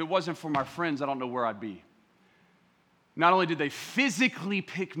that if it wasn't for my friends, I don't know where I'd be. Not only did they physically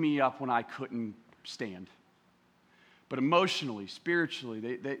pick me up when I couldn't stand, but emotionally, spiritually,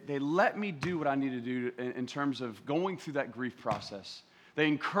 they let me do what I needed to do in terms of going through that grief process. They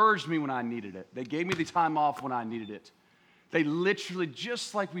encouraged me when I needed it. They gave me the time off when I needed it. They literally,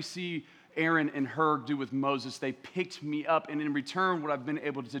 just like we see Aaron and Hur do with Moses, they picked me up, and in return, what I've been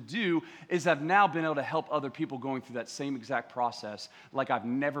able to do is I've now been able to help other people going through that same exact process like I've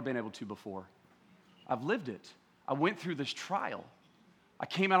never been able to before. I've lived it. I went through this trial. I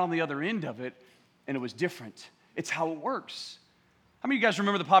came out on the other end of it, and it was different. It's how it works. How many of you guys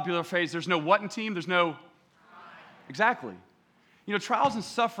remember the popular phrase, there's no what in team, there's no... Exactly. You know, trials and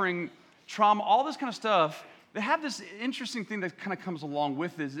suffering, trauma, all this kind of stuff, they have this interesting thing that kind of comes along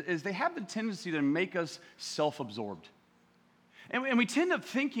with this, is they have the tendency to make us self-absorbed. And we tend up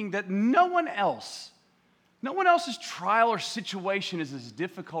thinking that no one else's trial or situation is as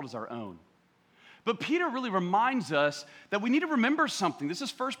difficult as our own. But Peter really reminds us that we need to remember something. This is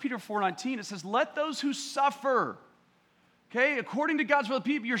 1 Peter 4:19. It says, let those who suffer, okay, according to God's will,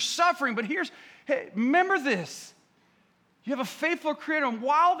 people, you're suffering, but remember this. You have a faithful Creator, and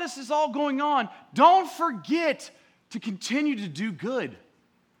while this is all going on, don't forget to continue to do good.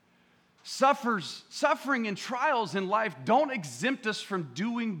 Suffering and trials in life don't exempt us from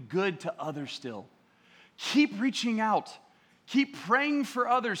doing good to others still. Keep reaching out. Keep praying for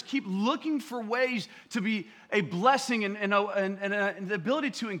others. Keep looking for ways to be a blessing and the ability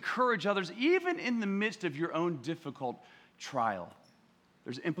to encourage others, even in the midst of your own difficult trial.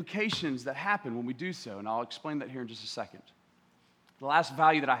 There's implications that happen when we do so, and I'll explain that here in just a second. The last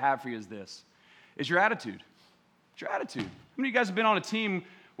value that I have for you is your attitude. It's your attitude. How many of you guys have been on a team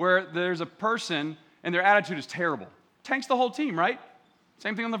where there's a person and their attitude is terrible? Tanks the whole team, right?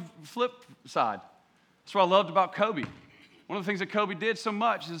 Same thing on the flip side. That's what I loved about Kobe. One of the things that Kobe did so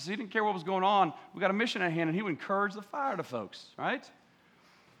much is he didn't care what was going on. We got a mission at hand, and he would encourage the fire to folks, right?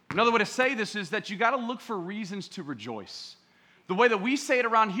 Another way to say this is that you got to look for reasons to rejoice. The way that we say it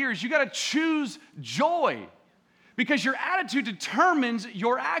around here is you got to choose joy, because your attitude determines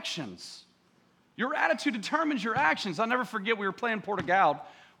your actions. Your attitude determines your actions. I'll never forget, we were playing Portugal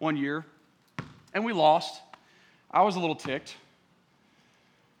one year, and we lost. I was a little ticked.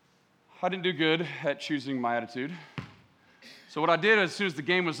 I didn't do good at choosing my attitude. So what I did as soon as the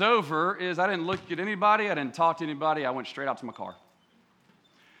game was over is I didn't look at anybody, I didn't talk to anybody, I went straight out to my car.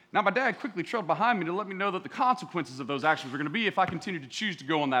 Now, my dad quickly trailed behind me to let me know that the consequences of those actions were going to be if I continued to choose to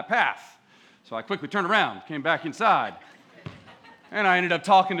go on that path. So I quickly turned around, came back inside. And I ended up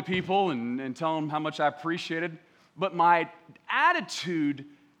talking to people and telling them how much I appreciated. But my attitude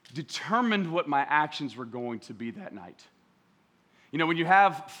determined what my actions were going to be that night. You know, when you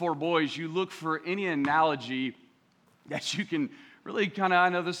have 4 boys, you look for any analogy that you can really kind of, I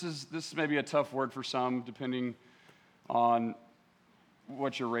know this may be a tough word for some, depending on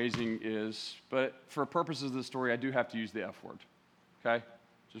what your raising is, but for purposes of the story, I do have to use the F word, okay?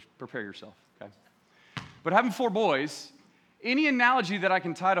 Just prepare yourself, okay? But having 4 boys, any analogy that I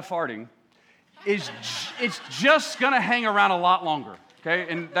can tie to farting it's just gonna hang around a lot longer,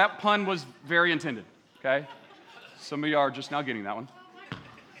 okay? And that pun was very intended, okay? Some of you are just now getting that one.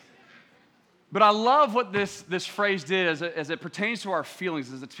 But I love what this phrase did as it pertains to our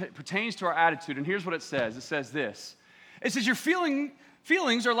feelings, as it pertains to our attitude. And here's what it says. It says this. It says your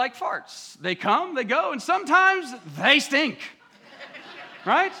feelings are like farts. They come, they go, and sometimes they stink,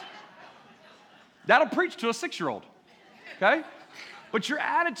 right? That'll preach to a 6-year-old, okay? But your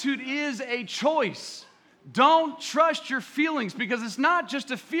attitude is a choice. Don't trust your feelings because it's not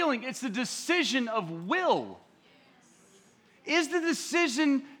just a feeling, it's a decision of will. Is the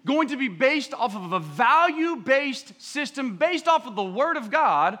decision going to be based off of a value-based system, based off of the Word of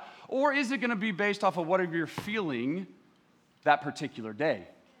God, or is it going to be based off of whatever you're feeling that particular day?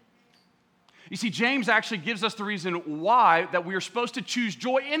 You see, James actually gives us the reason why that we are supposed to choose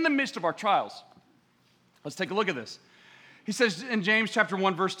joy in the midst of our trials. Let's take a look at this. He says in James chapter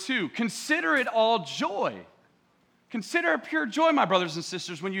 1, verse 2, consider it all joy. Consider it pure joy, my brothers and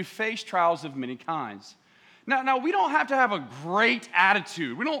sisters, when you face trials of many kinds. Now, we don't have to have a great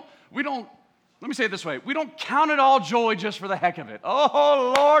attitude. We don't, let me say it this way. We don't count it all joy just for the heck of it.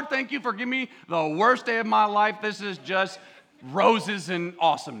 Oh, Lord, thank you for giving me the worst day of my life. This is just roses and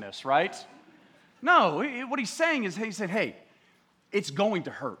awesomeness, right? No, what he's saying is, he said, hey, it's going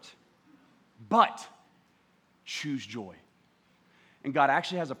to hurt, but choose joy. And God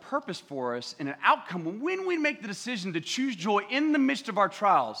actually has a purpose for us and an outcome when we make the decision to choose joy in the midst of our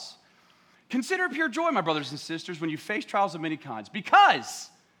trials. Consider pure joy, my brothers and sisters, when you face trials of many kinds. Because,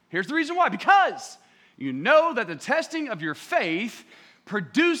 here's the reason why, because you know that the testing of your faith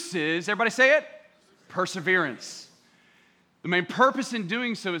produces, everybody say it, perseverance. The main purpose in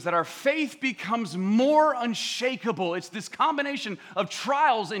doing so is that our faith becomes more unshakable. It's this combination of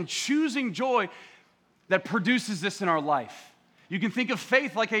trials and choosing joy that produces this in our life. You can think of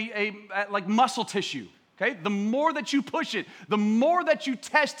faith like like muscle tissue. Okay? The more that you push it, the more that you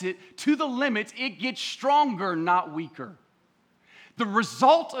test it to the limits, it gets stronger, not weaker. The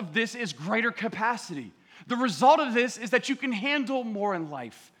result of this is greater capacity. The result of this is that you can handle more in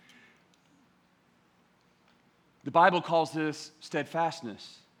life. The Bible calls this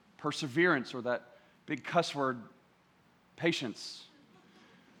steadfastness, perseverance, or that big cuss word, patience.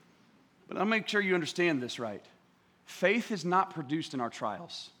 But I'll make sure you understand this right. Faith is not produced in our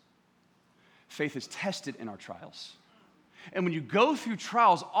trials. Faith is tested in our trials. And when you go through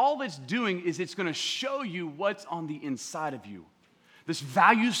trials, all it's doing is it's going to show you what's on the inside of you. This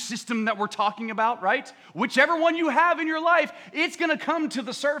value system that we're talking about, right? Whichever one you have in your life, it's going to come to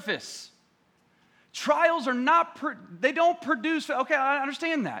the surface. Trials are not, they don't produce, okay, I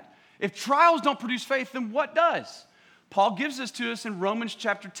understand that. If trials don't produce faith, then what does? Paul gives this to us in Romans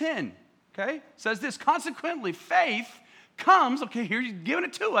chapter 10, okay? It says this, consequently, faith comes, okay, here he's giving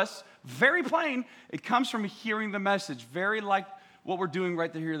it to us, very plain. It comes from hearing the message, very like what we're doing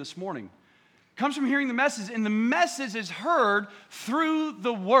right here this morning. It comes from hearing the message, and the message is heard through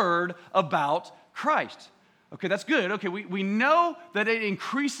the word about Christ. Okay, that's good. Okay, we know that it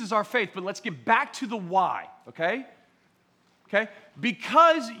increases our faith, but let's get back to the why, okay? Okay?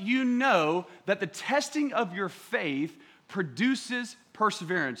 Because you know that the testing of your faith produces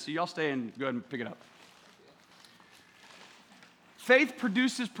perseverance. So y'all stay and go ahead and pick it up. Faith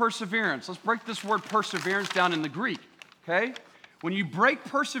produces perseverance. Let's break this word perseverance down in the Greek, okay? When you break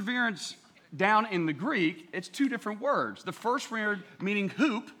perseverance down in the Greek, it's 2 different words. The first word meaning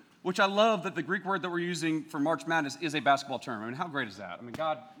hoop, which I love that the Greek word that we're using for March Madness is a basketball term. I mean, how great is that? I mean,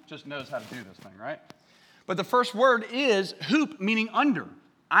 God just knows how to do this thing, right? But the first word is hoop, meaning under.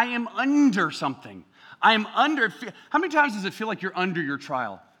 I am under something. I am under. How many times does it feel like you're under your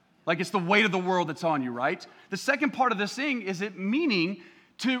trial? Like it's the weight of the world that's on you, right? The second part of this thing is it meaning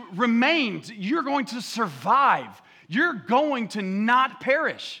to remain. You're going to survive. You're going to not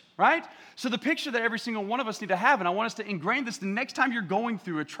perish, right? So the picture that every single one of us need to have, and I want us to ingrain this the next time you're going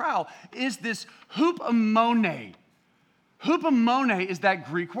through a trial, is this hupomone. Hupomone is that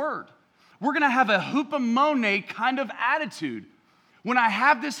Greek word. We're going to have a hupomone kind of attitude. When I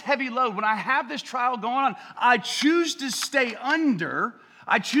have this heavy load, when I have this trial going on, I choose to stay under.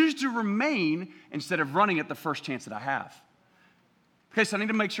 I choose to remain instead of running at the first chance that I have. Okay, so I need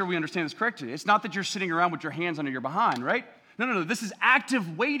to make sure we understand this correctly. It's not that you're sitting around with your hands under your behind, right? No. This is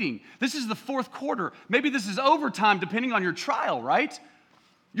active waiting. This is the fourth quarter. Maybe this is overtime depending on your trial, right?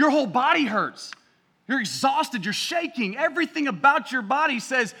 Your whole body hurts. You're exhausted. You're shaking. Everything about your body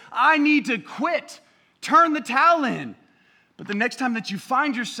says, I need to quit. Turn the towel in. But the next time that you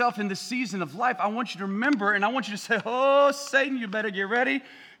find yourself in this season of life, I want you to remember, and I want you to say, oh, Satan, you better get ready,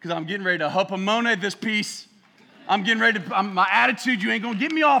 because I'm getting ready to hupamone this piece. I'm getting ready to, my attitude, you ain't going to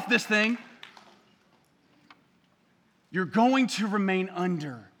get me off this thing. You're going to remain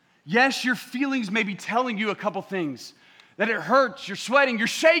under. Yes, your feelings may be telling you a couple things, that it hurts, you're sweating, you're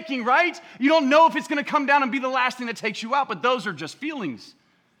shaking, right? You don't know if it's going to come down and be the last thing that takes you out, but those are just feelings.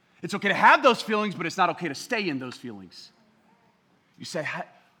 It's okay to have those feelings, but it's not okay to stay in those feelings. You say,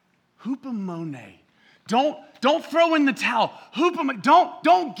 hupamone. Don't throw in the towel. Hupamone.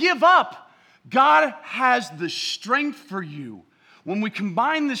 Don't give up. God has the strength for you. When we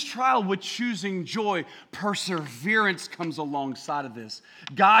combine this trial with choosing joy, perseverance comes alongside of this.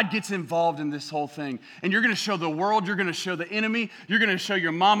 God gets involved in this whole thing. And you're going to show the world, you're going to show the enemy, you're going to show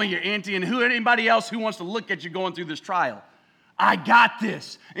your mama, your auntie, and anybody else who wants to look at you going through this trial. I got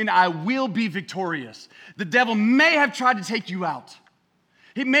this, and I will be victorious. The devil may have tried to take you out.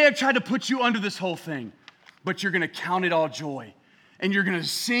 He may have tried to put you under this whole thing, but you're going to count it all joy. And you're going to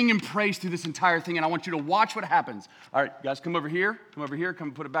sing and praise through this entire thing, and I want you to watch what happens. All right, guys, come over here,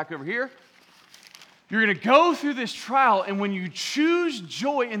 come put it back over here. You're going to go through this trial, and when you choose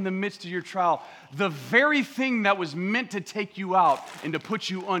joy in the midst of your trial, the very thing that was meant to take you out and to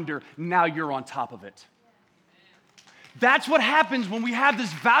put you under, now you're on top of it. That's what happens when we have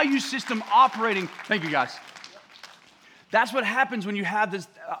this value system operating. Thank you, guys. That's what happens when you have this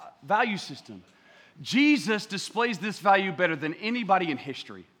value system. Jesus displays this value better than anybody in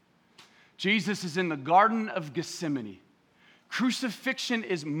history. Jesus is in the Garden of Gethsemane. Crucifixion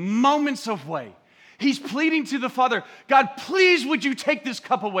is moments away. He's pleading to the Father, God, please would you take this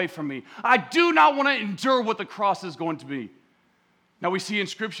cup away from me? I do not want to endure what the cross is going to be. Now we see in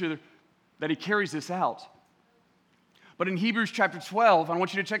Scripture that he carries this out. But in Hebrews chapter 12, I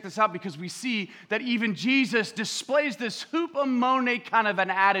want you to check this out because we see that even Jesus displays this hupamone kind of an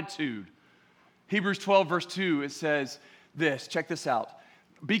attitude. Hebrews 12, verse 2, it says this, check this out.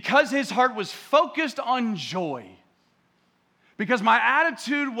 Because his heart was focused on joy, because my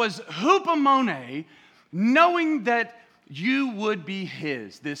attitude was hupamone, knowing that you would be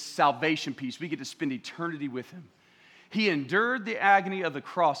his, this salvation piece, we get to spend eternity with him. He endured the agony of the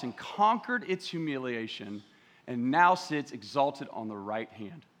cross and conquered its humiliation, and now sits exalted on the right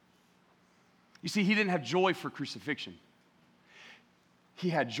hand. You see, he didn't have joy for crucifixion. He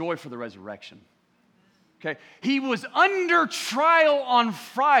had joy for the resurrection. Okay? He was under trial on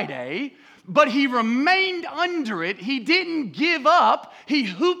Friday, but he remained under it. He didn't give up. He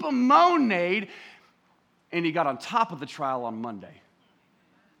hupamoned, and he got on top of the trial on Monday.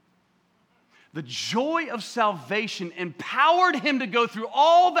 The joy of salvation empowered him to go through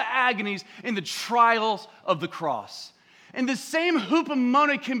all the agonies and the trials of the cross. And the same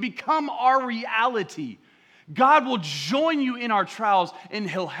hupamone can become our reality. God will join you in our trials, and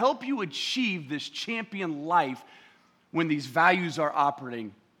he'll help you achieve this champion life when these values are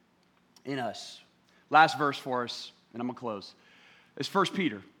operating in us. Last verse for us, and I'm going to close. It's 1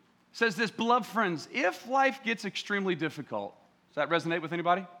 Peter. It says this, beloved friends, if life gets extremely difficult, does that resonate with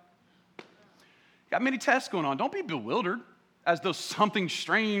anybody? Got many tests going on. Don't be bewildered as though something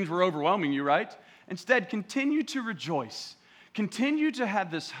strange were overwhelming you, right? Instead, continue to rejoice. Continue to have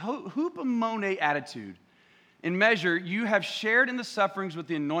this hupamone attitude. In measure, you have shared in the sufferings with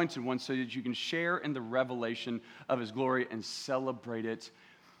the Anointed One so that you can share in the revelation of his glory and celebrate it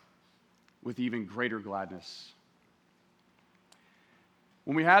with even greater gladness.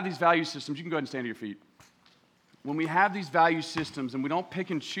 When we have these value systems, you can go ahead and stand to your feet. When we have these value systems and we don't pick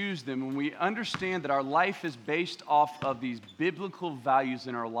and choose them, when we understand that our life is based off of these biblical values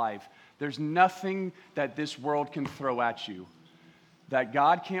in our life, there's nothing that this world can throw at you that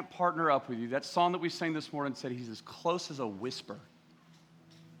God can't partner up with you. That song that we sang this morning said he's as close as a whisper.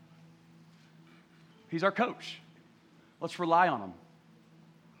 He's our coach. Let's rely on him.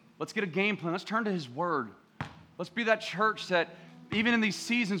 Let's get a game plan. Let's turn to his word. Let's be that church that even in these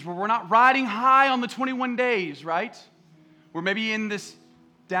seasons where we're not riding high on the 21 days, right? We're maybe in this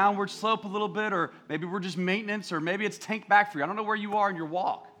downward slope a little bit, or maybe we're just maintenance, or maybe it's tank back for you. I don't know where you are in your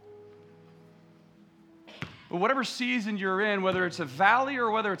walk. But whatever season you're in, whether it's a valley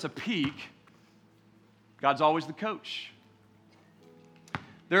or whether it's a peak, God's always the coach.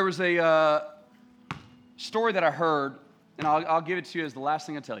 There was a story that I heard, and I'll give it to you as the last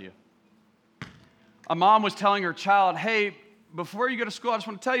thing I tell you. A mom was telling her child, hey, before you go to school, I just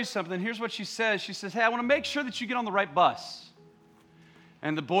want to tell you something. Here's what she says. She says, hey, I want to make sure that you get on the right bus.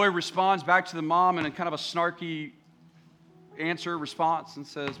 And the boy responds back to the mom in a kind of a snarky response and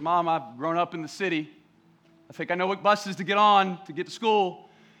says, Mom, I've grown up in the city. I think I know what buses to get on to get to school.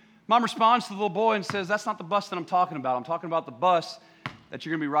 Mom responds to the little boy and says, that's not the bus that I'm talking about. I'm talking about the bus that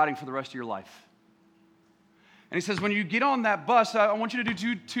you're going to be riding for the rest of your life. And he says, when you get on that bus, I want you to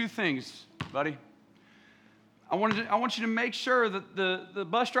do two things, buddy. I want you to make sure that the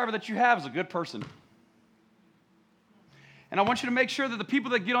bus driver that you have is a good person. And I want you to make sure that the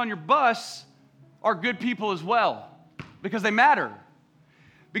people that get on your bus are good people as well, because they matter.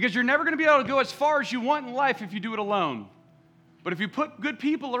 Because you're never going to be able to go as far as you want in life if you do it alone. But if you put good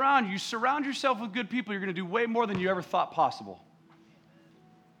people around you, surround yourself with good people, you're going to do way more than you ever thought possible.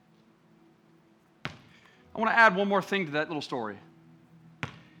 I want to add one more thing to that little story.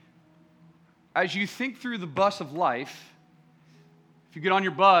 As you think through the bus of life, if you get on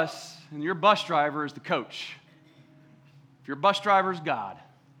your bus and your bus driver is the coach, if your bus driver is God,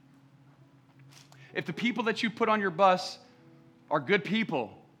 if the people that you put on your bus are good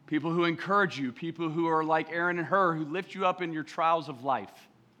people, people who encourage you, people who are like Aaron and Hur, who lift you up in your trials of life.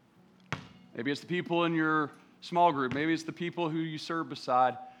 Maybe it's the people in your small group. Maybe it's the people who you serve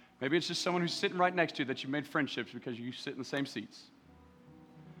beside. Maybe it's just someone who's sitting right next to you that you made friendships because you sit in the same seats.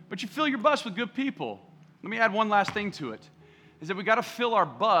 But you fill your bus with good people. Let me add one last thing to it, is that we got to fill our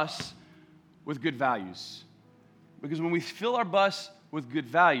bus with good values. Because when we fill our bus with good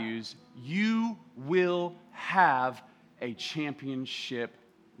values, you will have a championship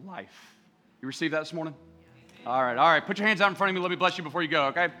life. You received that this morning? All right. Put your hands out in front of me. Let me bless you before you go,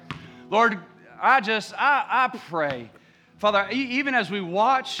 okay? Lord, I pray, Father, even as we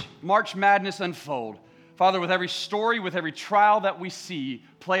watch March Madness unfold, Father, with every story, with every trial that we see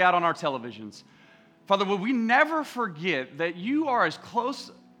play out on our televisions, Father, will we never forget that you are as close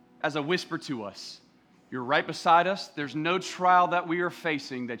as a whisper to us. You're right beside us. There's no trial that we are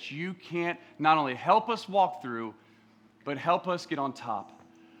facing that you can't not only help us walk through, but help us get on top.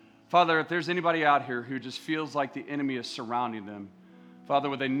 Father, if there's anybody out here who just feels like the enemy is surrounding them, Father,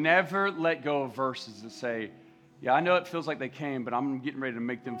 would they never let go of verses that say, yeah, I know it feels like they came, but I'm getting ready to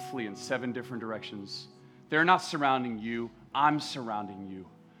make them flee in 7 different directions. They're not surrounding you. I'm surrounding you.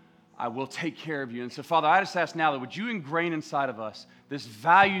 I will take care of you. And so, Father, I just ask now that would you ingrain inside of us this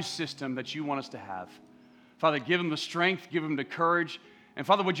value system that you want us to have. Father, give them the strength, give them the courage. And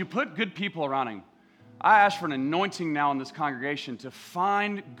Father, would you put good people around him? I ask for an anointing now in this congregation to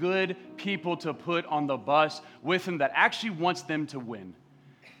find good people to put on the bus with him that actually wants them to win.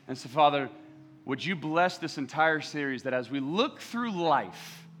 And so, Father, would you bless this entire series that as we look through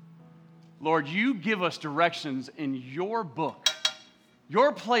life, Lord, you give us directions in your book,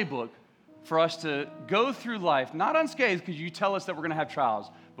 your playbook, for us to go through life, not unscathed because you tell us that we're going to have trials,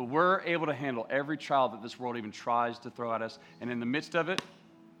 but we're able to handle every trial that this world even tries to throw at us. And in the midst of it,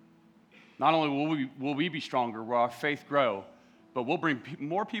 not only will we be stronger, will our faith grow, but we'll bring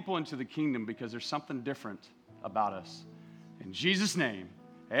more people into the kingdom because there's something different about us. In Jesus' name,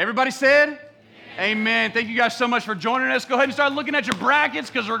 everybody said, amen. Thank you guys so much for joining us. Go ahead and start looking at your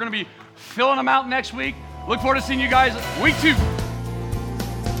brackets because we're going to be filling them out next week. Look forward to seeing you guys week 2.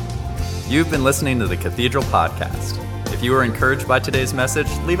 You've been listening to the Cathedral Podcast. If you were encouraged by today's message,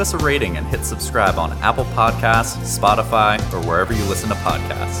 leave us a rating and hit subscribe on Apple Podcasts, Spotify, or wherever you listen to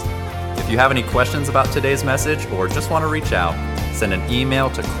podcasts. If you have any questions about today's message or just want to reach out, send an email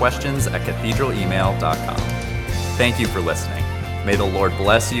to questions@cathedralemail.com. Thank you for listening. May the Lord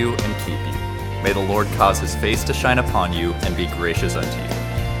bless you and keep you. May the Lord cause his face to shine upon you and be gracious unto you.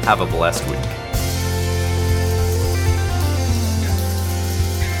 Have a blessed week.